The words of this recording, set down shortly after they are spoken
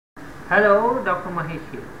Hello, Dr.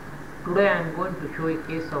 Mahesha. Today I am going to show a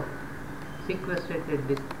case of sequestrated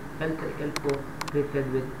disc L3-L4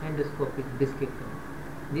 treated with endoscopic discectomy.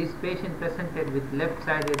 This patient presented with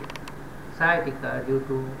left-sided sciatica due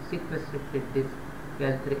to sequestrated disc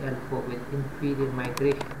L3-L4 with inferior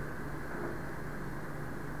migration.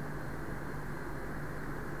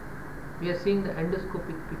 We are seeing the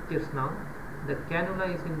endoscopic pictures now. The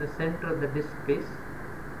cannula is in the center of the disc space.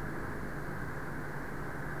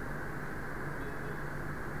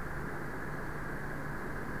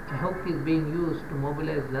 A hook is being used to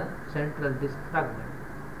mobilize the central disc fragment.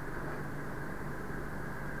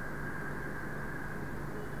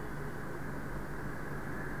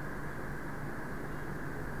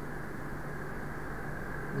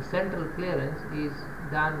 The central clearance is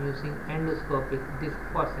done using endoscopic disc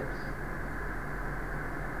forceps.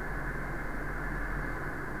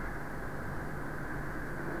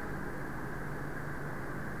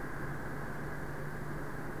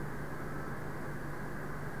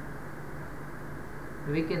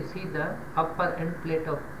 We can see the upper end plate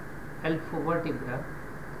of L4 vertebra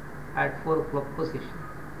at 4 o'clock position.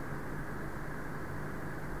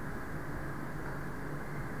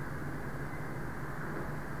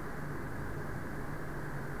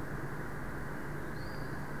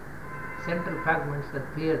 Central fragments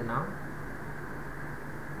are cleared now.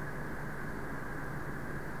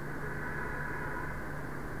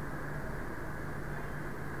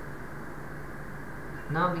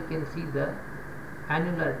 Now we can see the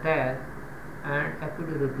annular tear and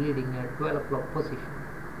epidural bleeding at 12 o'clock position.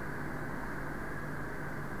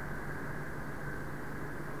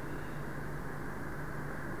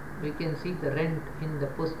 We can see the rent in the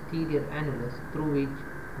posterior annulus through which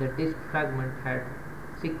the disc fragment had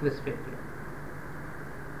sequestrated.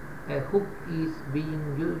 A hook is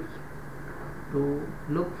being used to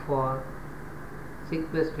look for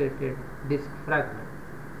sequestrated disc fragment.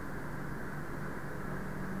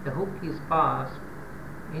 The hook is passed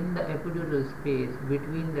in the epidural space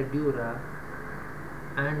between the dura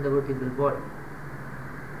and the vertebral body.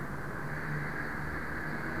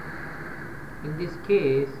 In this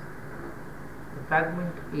case, the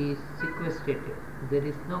fragment is sequestrated. There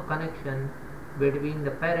is no connection between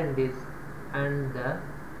the parent disc and the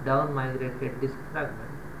down migrated disc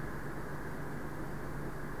fragment.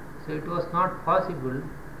 So it was not possible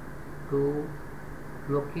to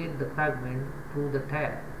locate the fragment through the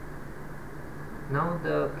tear. Now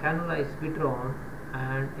the cannula is withdrawn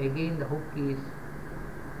and again the hook is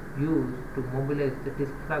used to mobilize the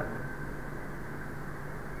disc fragment.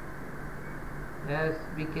 As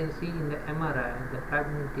we can see in the MRI, the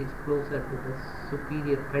fragment is closer to the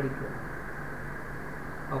superior pedicle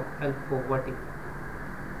of L4 vertebra.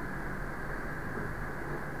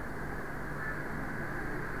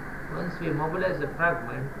 Once we mobilize the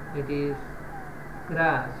fragment, it is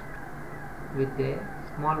grasped with a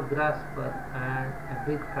small grasper and a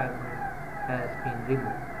big fragment has been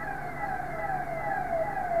removed.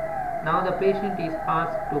 Now the patient is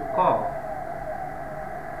asked to cough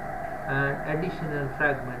and additional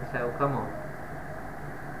fragments have come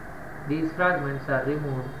out. These fragments are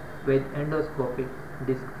removed with endoscopic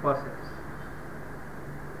disc forceps.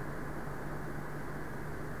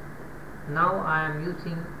 Now I am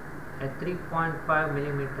using a 3.5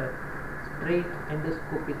 mm straight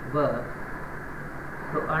endoscopic burr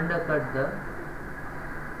to undercut the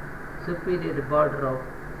superior border of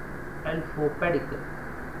L4 pedicle.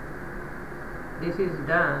 This is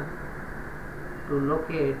done to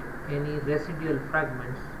locate any residual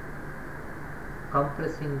fragments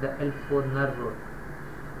compressing the L4 nerve root.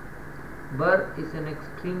 Burr is an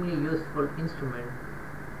extremely useful instrument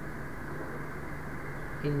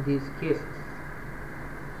in these cases.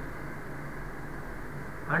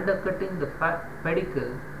 Undercutting the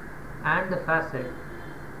pedicle and the facet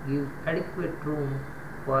gives adequate room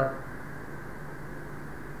for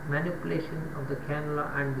manipulation of the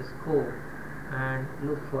cannula and the scope and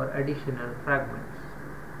look for additional fragments.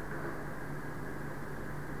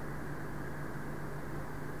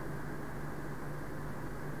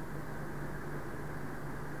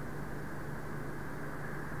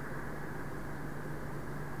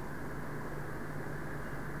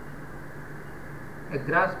 A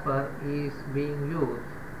grasper is being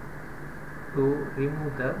used to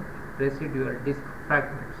remove the residual disc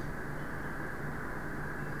fragments.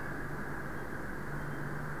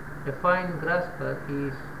 A fine grasper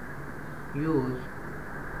is used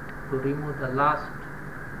to remove the last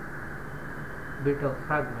bit of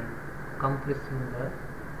fragment compressing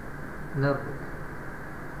the nerve root.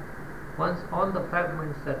 Once all the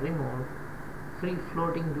fragments are removed, free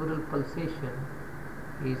floating dural pulsation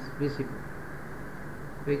is visible.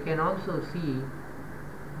 We can also see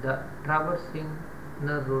the traversing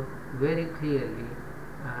nerve root very clearly,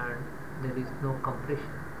 and there is no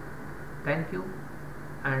compression. Thank you,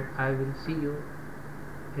 and I will see you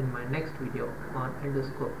in my next video on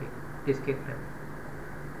endoscopic discectomy.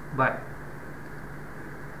 Bye.